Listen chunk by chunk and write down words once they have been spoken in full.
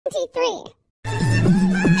3.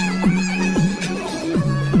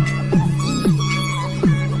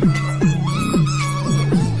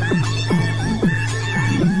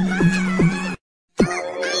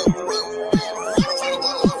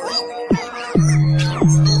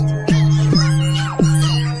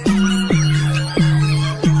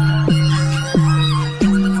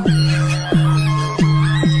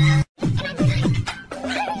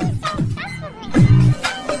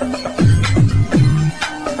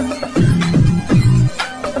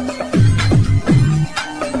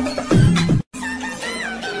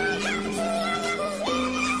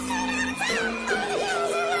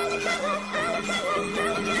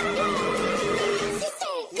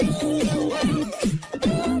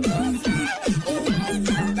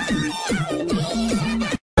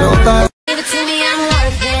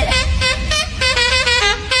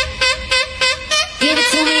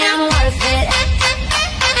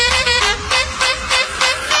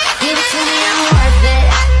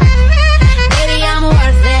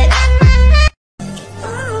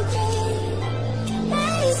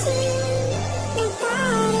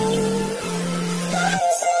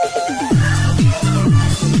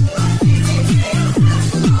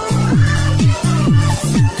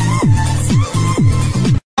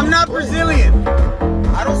 I'm not Brazilian.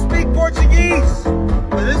 I don't speak Portuguese.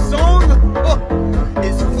 But this song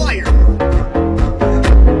is fire.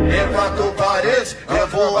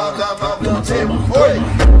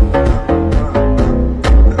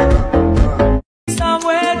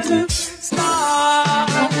 Somewhere to start.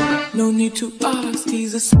 No need to ask.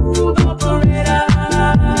 He's a smooth operator.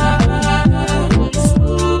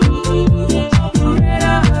 Smooth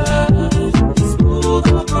operator. Smooth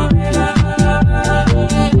operator.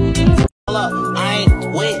 Pull up, I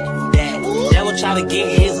ain't with that. Devil try to get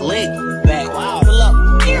his leg back. Pull up,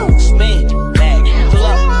 spin back. Pull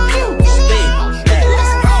up, spin back.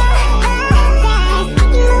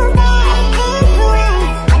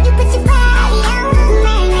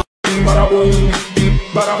 Bada boom,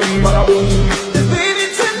 bada bing, bada boom.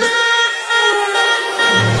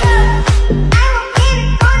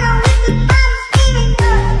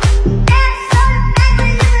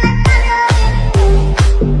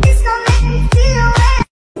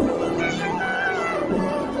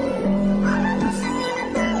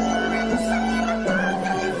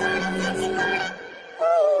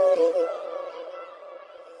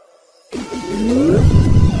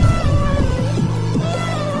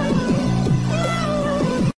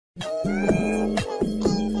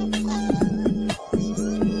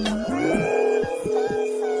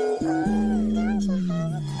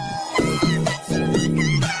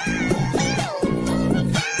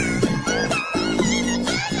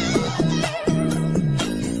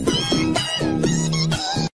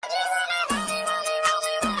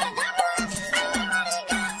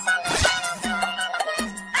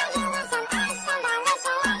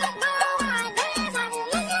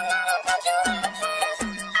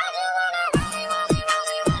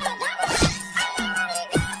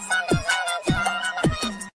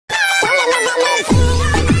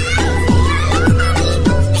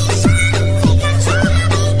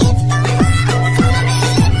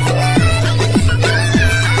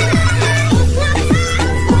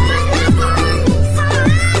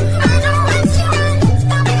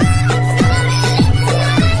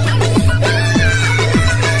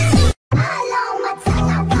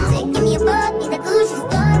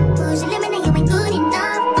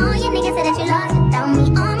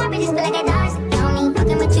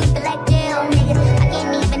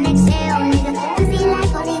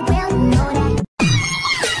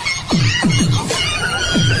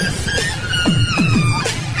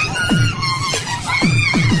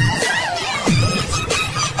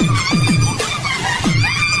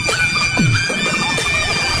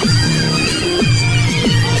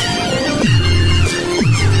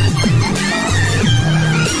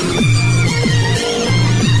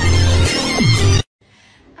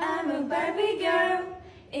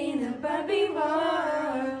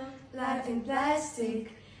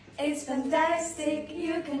 Plastic, it's fantastic.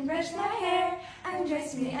 You can brush my hair and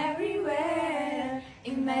dress me everywhere.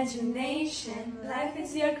 Imagination, life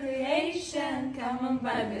is your creation. Come on,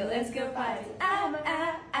 baby, let's go party.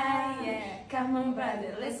 Yeah. Come on,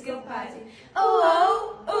 baby, let's go party. Oh,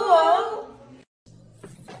 oh, oh, oh.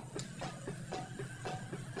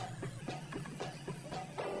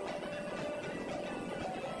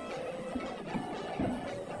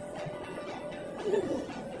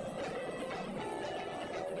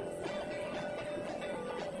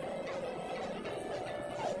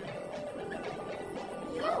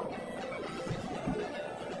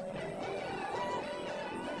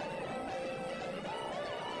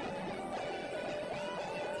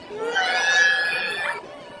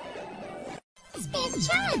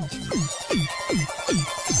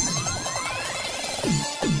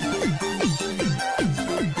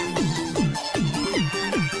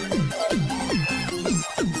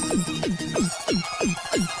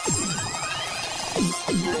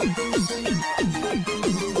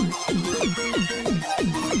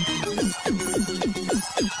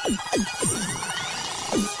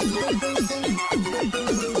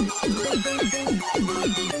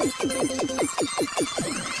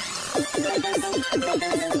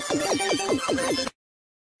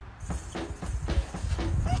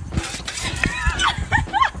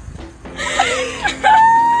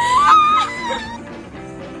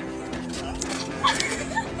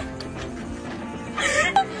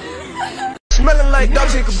 Smelling like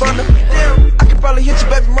Dolce & Gabbana. Damn, I could probably hit your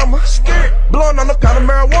baby mama. Scared, blowing on the kind of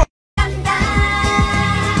marijuana.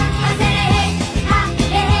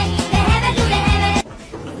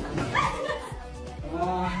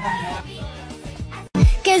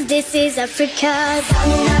 Cause this is Africa.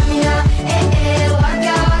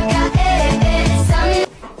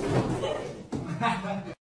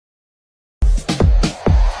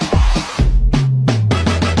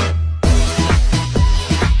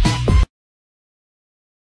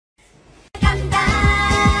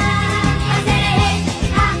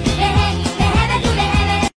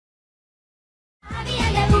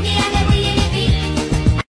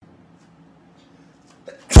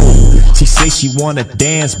 She say she wanna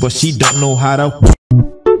dance, but she don't know how to.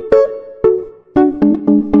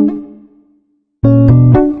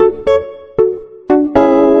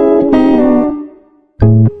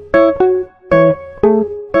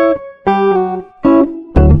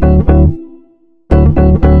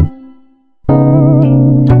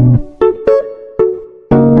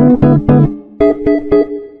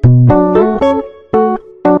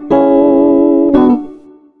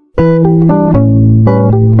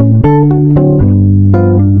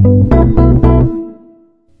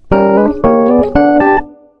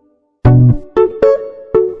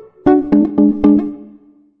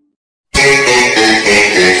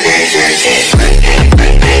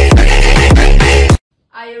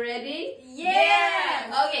 Are you ready?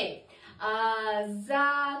 Yeah! Okay.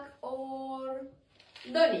 Zach or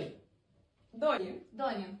Donnie? Donnie.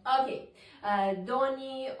 Okay.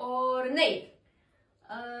 Donnie or Nate?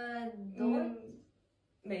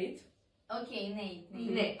 Nate. Okay,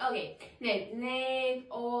 Nate. Okay. Nate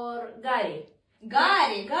or Gary?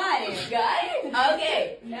 Gary. Gary?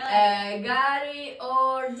 Okay. Gary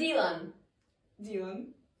or Dylan?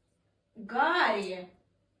 Dylan. Gary.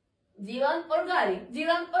 Dylan or Gary?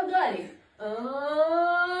 Dylan or Gary?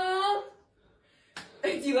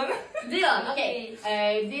 Dylan. Dylan, okay.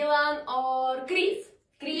 Dylan or Chris?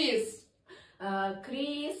 Chris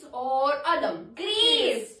or Adam?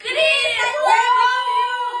 Chris!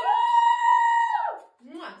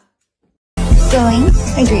 Going,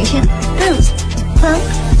 hydration, boost. Pump,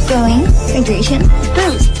 going, hydration,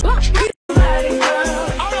 boost.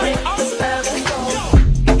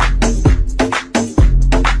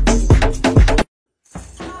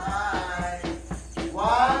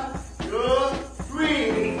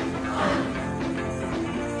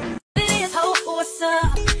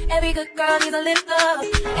 Every good girl needs a little love.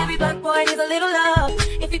 Every black boy needs a little love.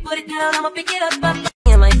 If you put it down, I'ma pick it up.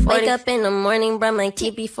 Wake up in the morning, brush my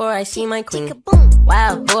teeth before I see my queen.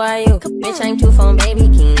 Wow, who are you? Bitch, I'm too phone baby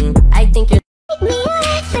king. I think you're. Make me your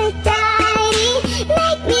Aphrodite.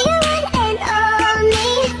 Make me your one and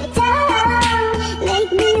only. Don't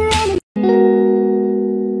make me ready.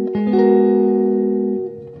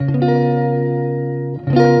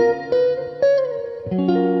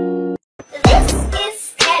 This is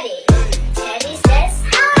Teddy. Teddy says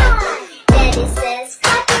hi. Teddy says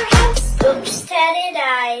clap your hands. Oops, Teddy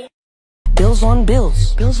died. Bills on bills.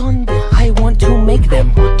 I want to make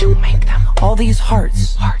them. All these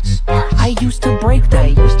hearts. I used to break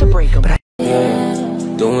them. But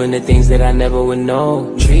Doing the things that I never would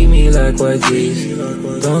know. Treat me like what these.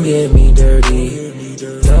 Don't get me dirty.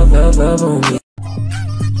 Love on me.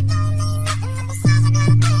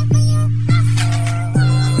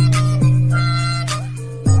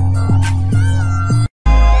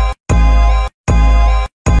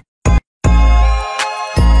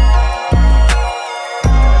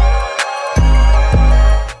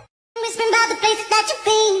 Whispering about the places that you've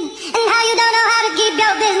been and how you don't know how to keep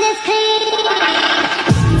your business clean.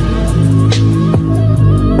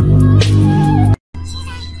 She's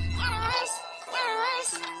a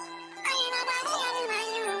terrorist. I ain't about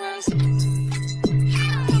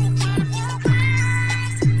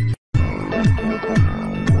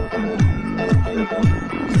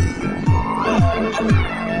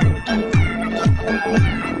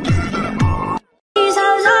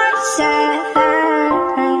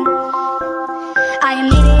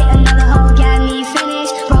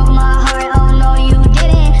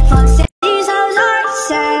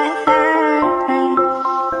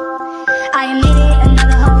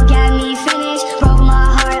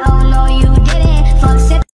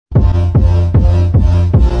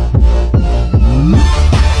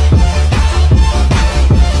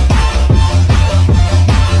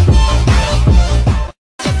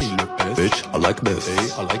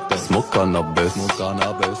Smoke cannabis,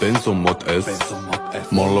 Benzo mod S,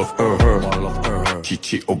 Mall of her,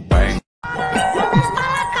 Chichi o bang.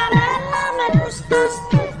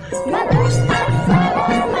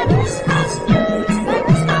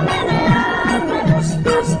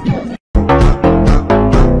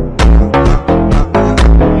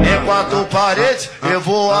 Quatro paredes, eu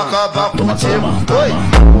vou acabar contigo. Oi!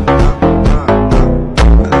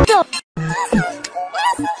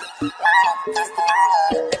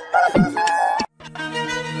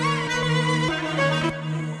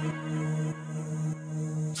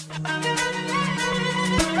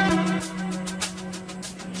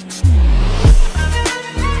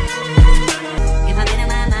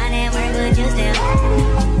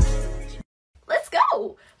 Let's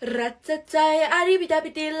go! Ratatatai,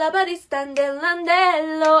 aribidabidi, labadi,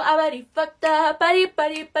 standelandello, abadi, fuckta, pari,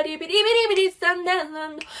 pari, pari, bidi, bidi, bidi,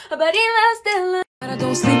 standelando, abadi, lastello. I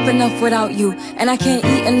don't sleep enough without you, and I can't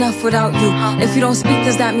eat enough without you. If you don't speak,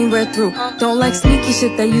 does that mean we're through? Don't like sneaky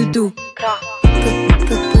shit that you do.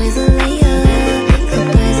 Goodbyes a layer,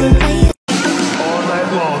 goodbyes a layer. All night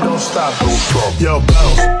long, don't stop, don't stop. Yo,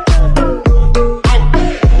 bounce.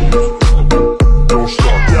 Don't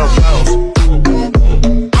stop, yo, bounce.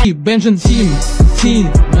 Benjamin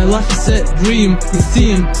team, my life is a dream. It's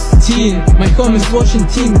team, my homies watching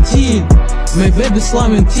team. My baby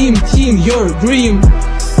slamming team, your dream.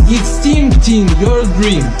 It's team, your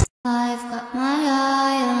dream. I've got my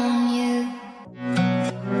eye on you.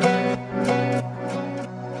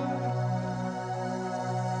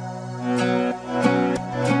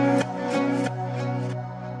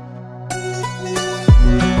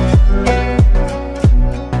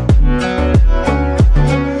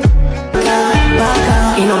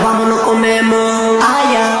 Y nos vamos, nos comemos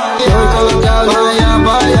allá. Yo voy con los diablos de allá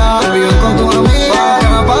para allá. Yo con tu amiga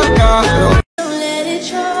para acá. Don't let it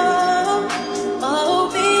show. Oh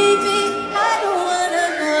baby, I don't wanna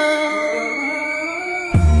know.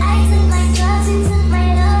 I took my drugs and took my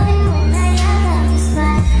loving when I left the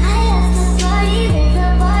spot. I left the party with the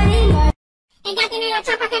party boy. Ella tiene la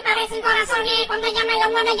chapa que parece un corazón y cuando ella me lo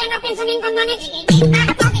mueve ya no pienso ni en condones.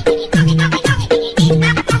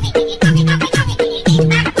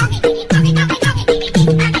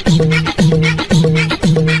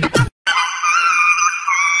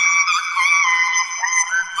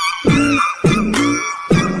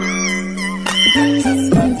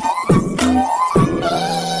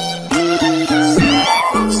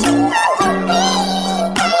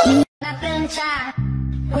 Na prancha,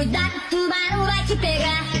 cuidado, tubarão vai te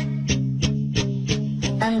pegar.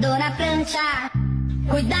 Andou na prancha,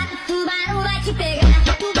 cuidado, tubarão vai te pegar.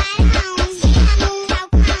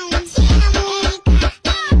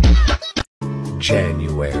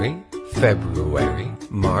 January, February,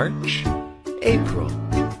 March, April,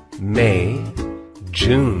 May,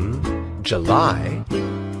 June, July,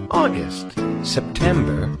 August,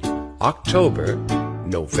 September, October,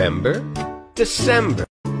 November, December.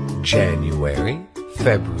 January,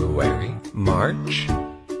 February, March,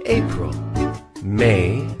 April,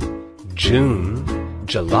 May, June,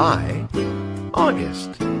 July, August,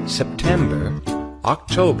 September,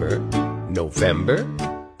 October, November,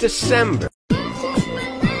 December.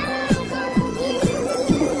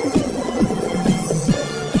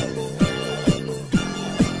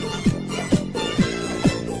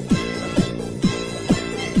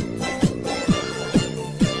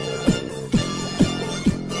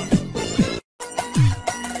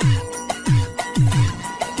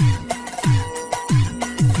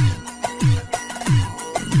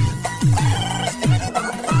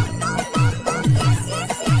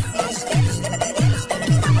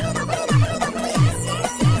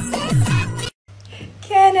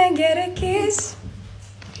 Can I get a kiss?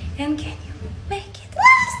 And can you make it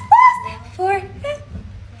last for him?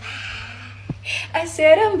 I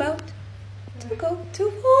said I'm about to go to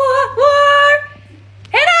war,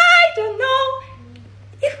 and I don't know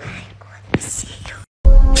if I'm gonna see you.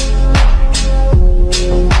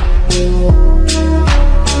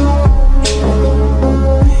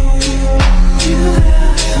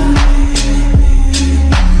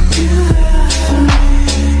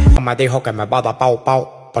 Me dijo que me va a dar pau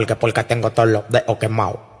pau porque tengo todos los dedos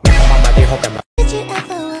quemados. Mi mamá me dijo que me... Did you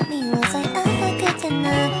ever want me? Was I ever good to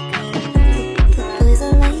know? Goodbyes a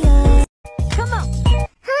layer. Come on.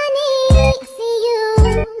 Honey, I see you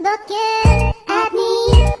looking at me.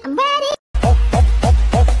 I'm ready.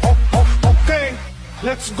 Okay,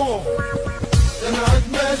 let's go.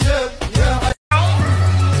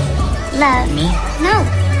 Love me? No.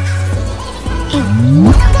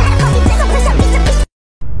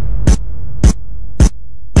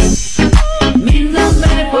 Mean love,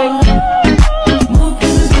 baby. Move to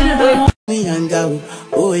the center.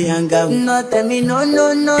 venga. No termino,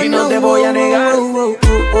 no, y no te voy a negar.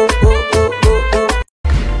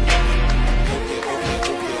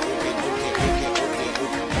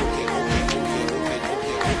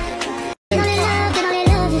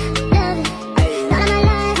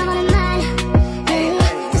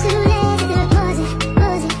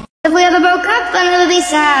 If we ever broke up, I'd never be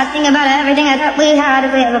sad. Think about everything I thought we had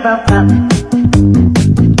if we ever broke up.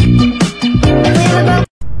 If we ever broke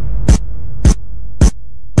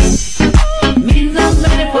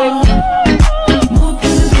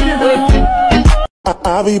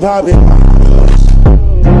I be popping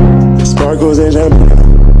sparkles and champagne.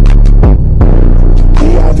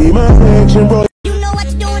 I be my action, bro. You know what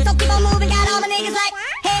you're doing, so keep on moving. Got all my niggas like,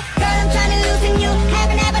 hey, girl, I'm trying to loosen you.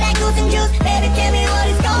 Having half of that goose and juice. Baby, tell me what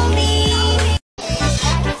it's gon' be.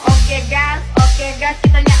 Oke gas,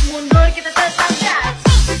 kita nyak mundur, kita tetap gas.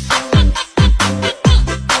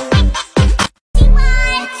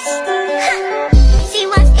 She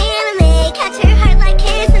watch anime, catch her heart like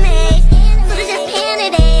kisame. So does your panda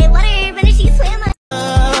day, water when she swim like.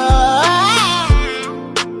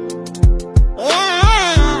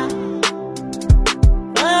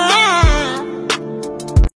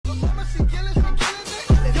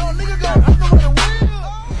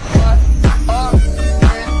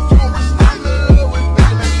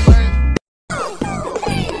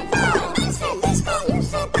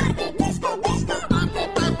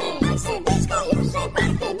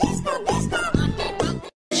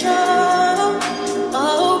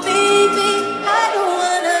 Oh baby, I don't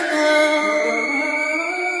wanna know.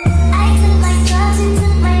 I took my drugs and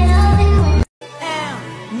took my loving away.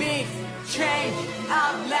 Mix, change,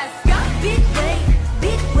 let's go. Big way,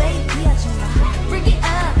 bring it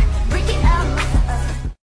up,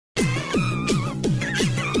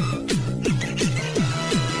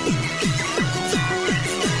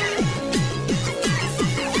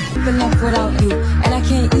 Enough without you, and I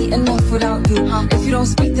can't eat enough without you. If you don't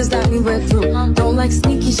speak, does that mean we're through? Don't like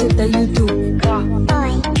sneaky shit that you do.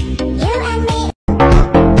 Boy, you and me.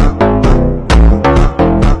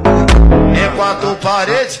 É quatro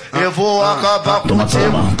paredes, eu vou acabar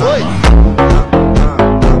contigo. Oi!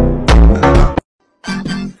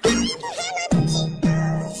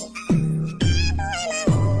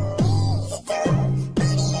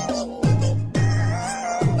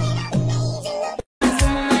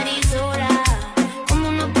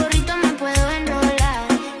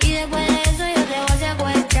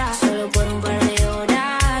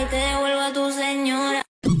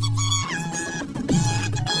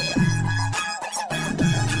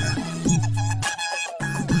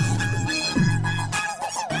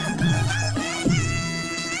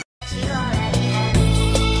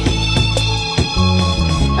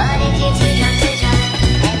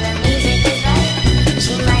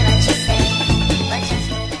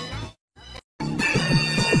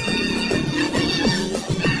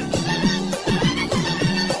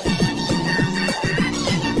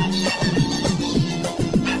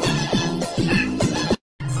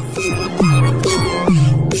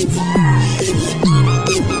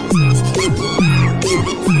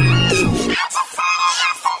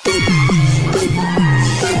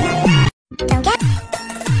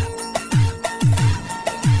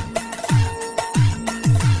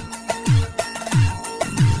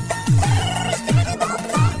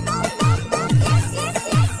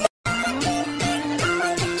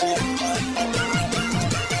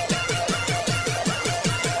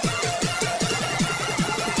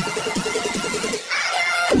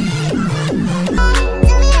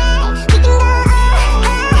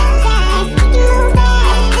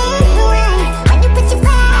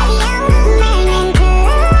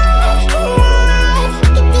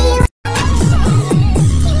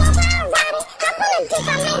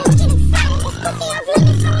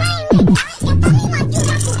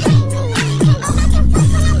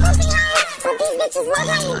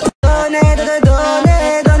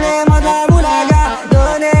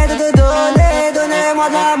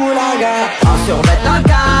 On survêt un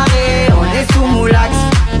carré, on est sous moulax.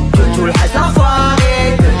 Que tout le reste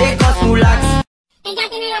enfoiré, que des grosses moulax. Ella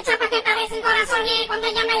tiene la chapa que parece un corazón y cuando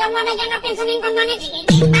ella me la mueve ya no pienso ni en condones.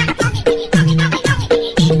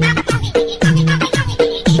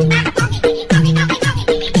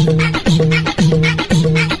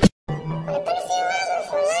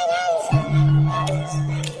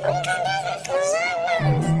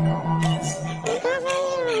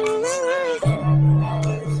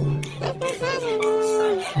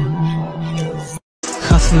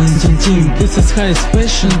 Hustling team, this is highest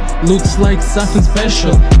passion. Looks like something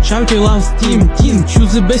special. Shouty loves team,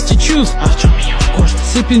 choose the best you choose. After me, of course.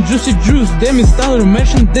 Sipping juicy juice, damn installer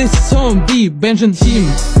mentioned this song. The Benjamin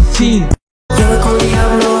team. teen. Yo voy con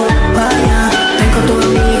diablo, vaya, ven con tu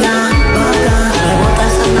amiga, vaca, rebota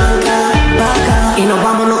esa nalga, vaca, y nos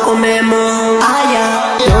vamos, nos comemos,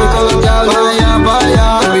 allá. Yo voy con los diablos, vaya,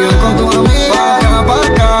 vaya, ven con tu amiga,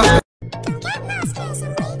 vaca.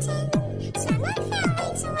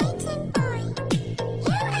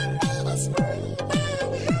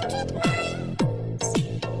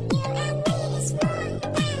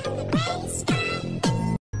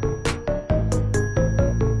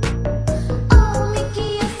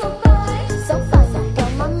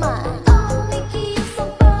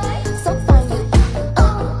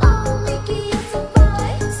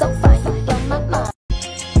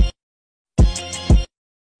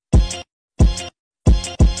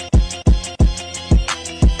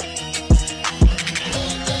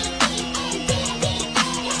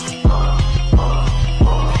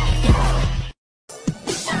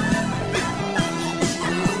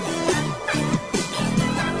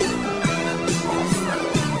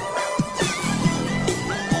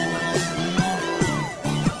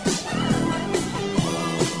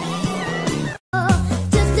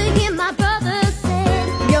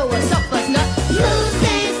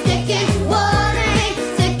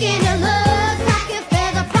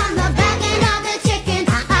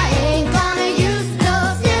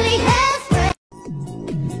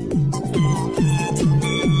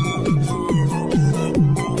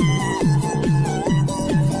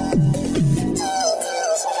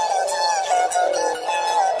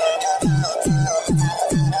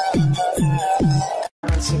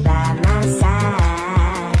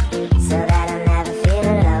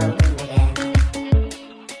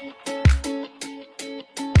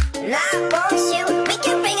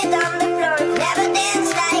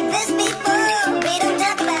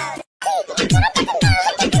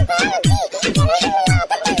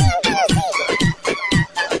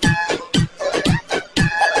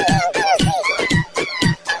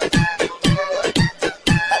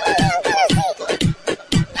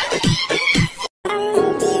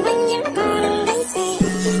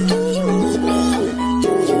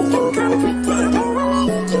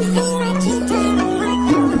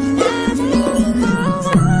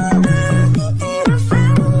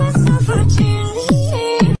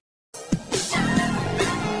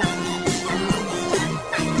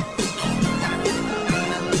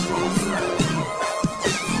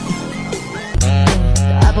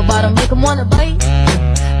 Bottom make 'em wanna bite.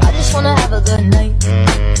 I just wanna have a good night.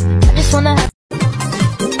 I just wanna have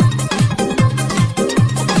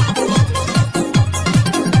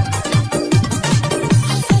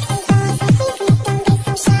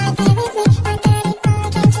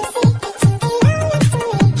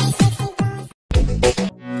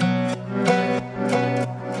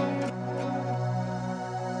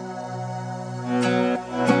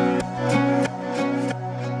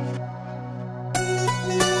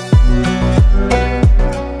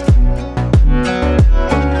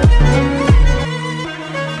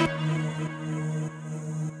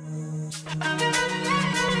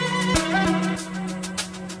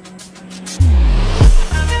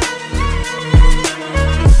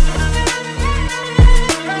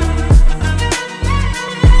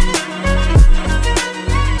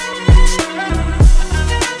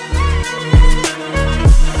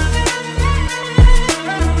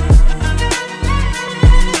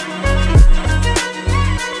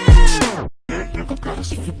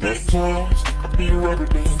I'll be a rubber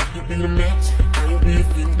band, you be the match, I'll be a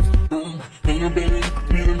thing. Hey, your baby, you could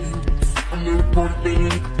be the lead. I'm the reporter, baby, you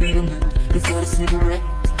could be the lead. It's all a cigarette,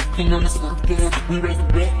 hang on the smoke, girl, we raise the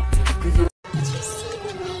bet.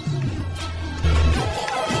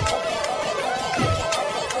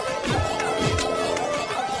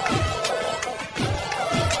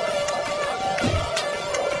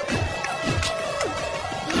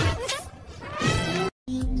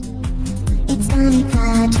 Eine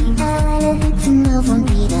Party, alle sitzen auf und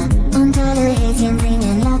wieder und alle Häschen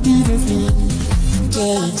singen laut dieses Lied.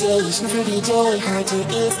 JJ, Schnüffel DJ, heute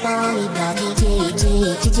ist Bali Party.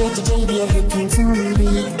 JJ, wir hüpfen zum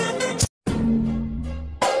Beat.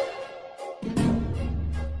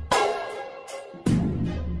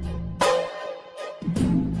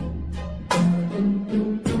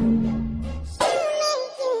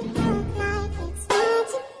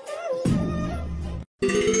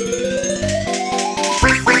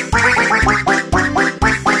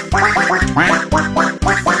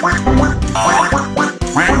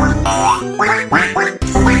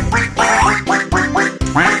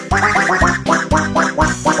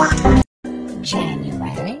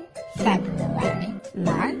 January, February,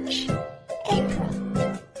 March,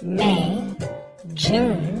 April, May,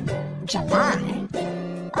 June, July,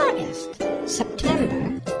 August,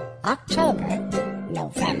 September,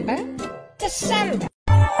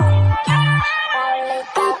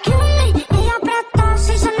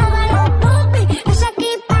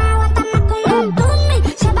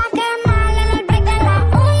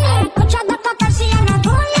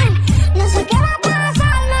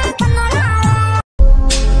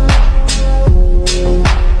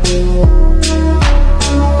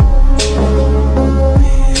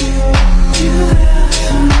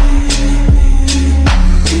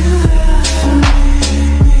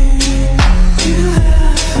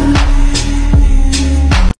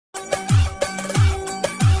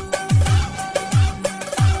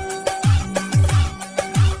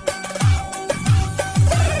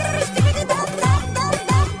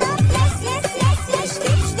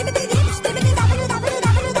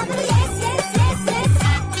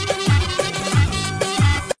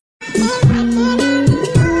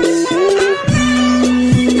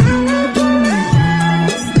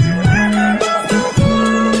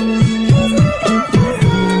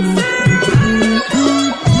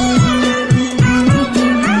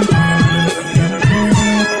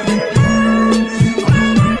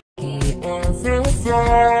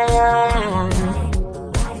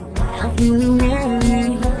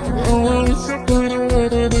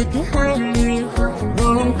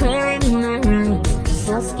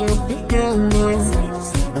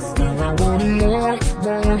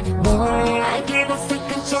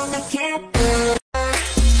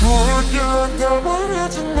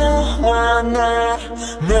 괜찮아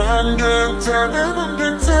난 괜찮아 넌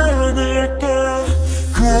괜찮을까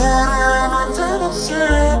그래만 잘없이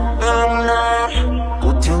나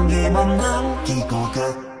꽃향기만 남기고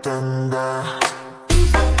갔단다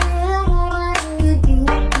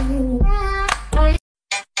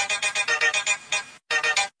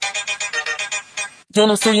Yo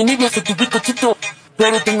no soy envidia, soy tu bizcochito,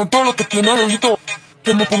 pero tengo todo lo que tiene delito.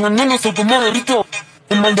 Que me pongan menos, soy como delito.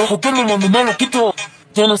 El mal de ojo que me mando me lo quito.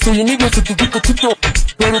 Yo no soy envidia, soy tu bizcochito,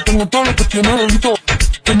 pero tengo todo lo que tiene delito.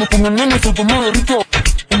 Que me pongan menos, soy como delito.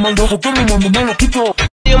 El mal de ojo que me mando me lo quito.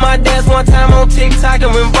 Did my dance one time on TikTok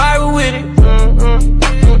and went viral with it.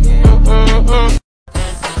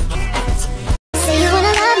 Say you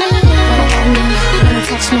wanna love me, wanna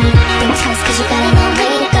touch me, don't touch 'cause you got a long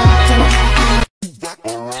way to go.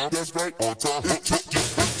 That's right, on top. That's right, on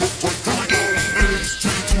time is chicken. It's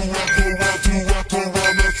chicken, to rock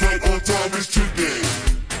around, that's right, on time is chicken.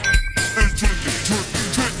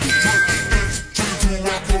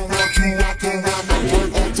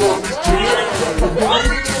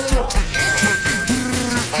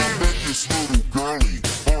 I met this little girlie.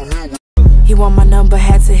 He want my number,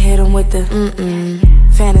 had to hit him with the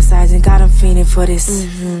fantasizing, got him fiending for this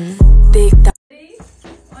thick thigh.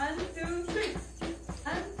 1, 2, 3.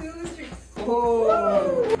 1, 2, 3. Oh.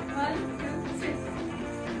 1, 2, 3.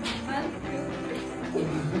 1, 2, 3.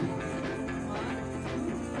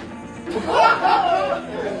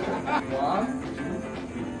 1, 2.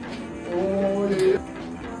 Oh, yeah.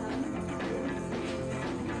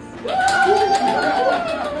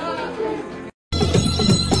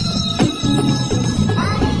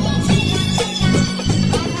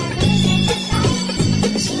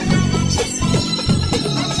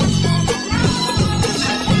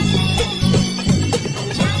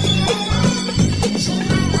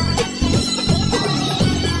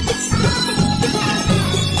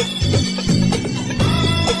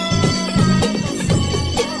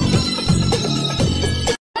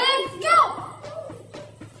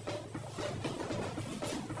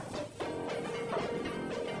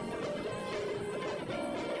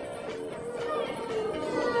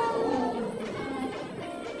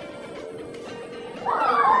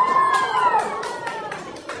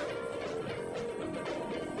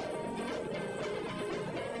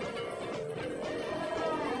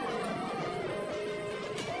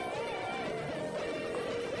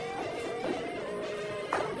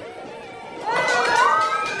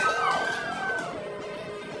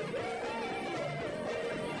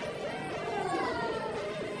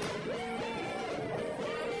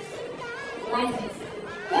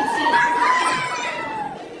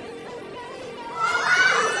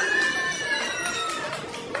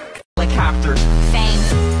 Helicopter. Fame.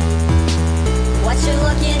 What you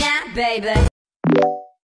looking at, baby?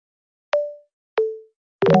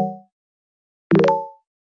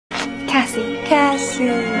 Cassie.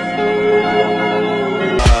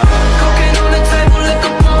 Cocaine on the table,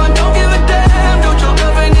 liquor pouring, don't give a damn. Don't your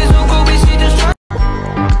girlfriend is who go be, she just try.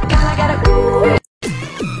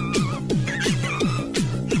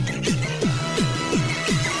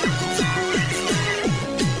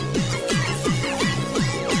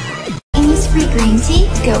 Amy's free green tea,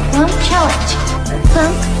 go plump challenge.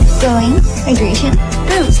 Plump, going, hydration,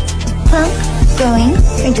 boost. Plump, going,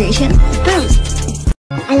 hydration, boost.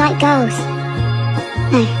 I like girls.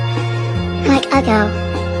 No. I like a girl.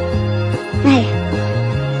 No.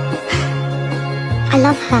 I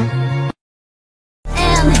love her.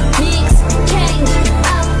 Mix, change,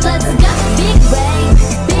 up, let's go. Big wave,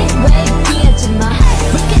 get to my head.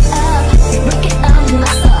 Break it up,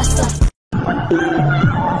 my sauce.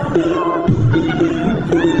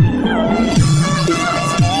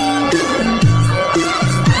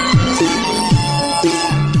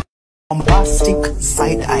 Bombastic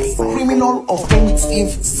side eye, criminal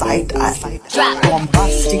offensive side eye.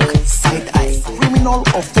 Bombastic side eye, criminal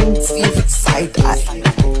offensive side eye.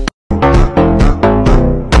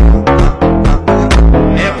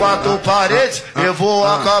 É quatro paredes, eu vou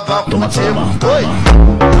acabar contigo. Oi!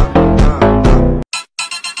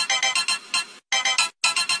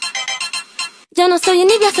 Yo no soy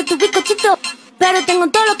envidia, soy tu bizcochito, pero tengo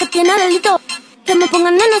todo lo que tiene delito. Que me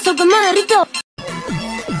pongan neno, soy como derrito.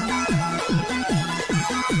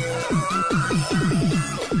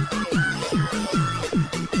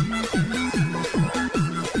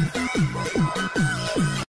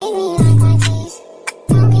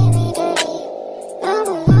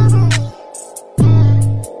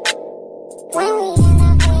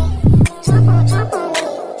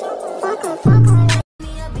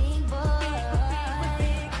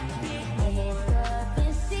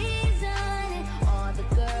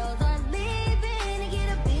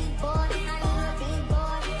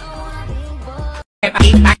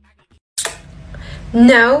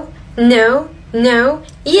 No, no, no,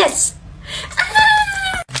 yes.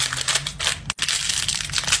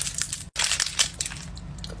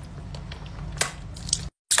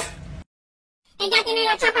 Ella tiene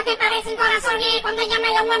la chapa que parece un corazón y cuando ella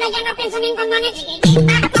me la mueve ya no pienso ni en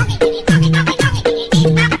condones.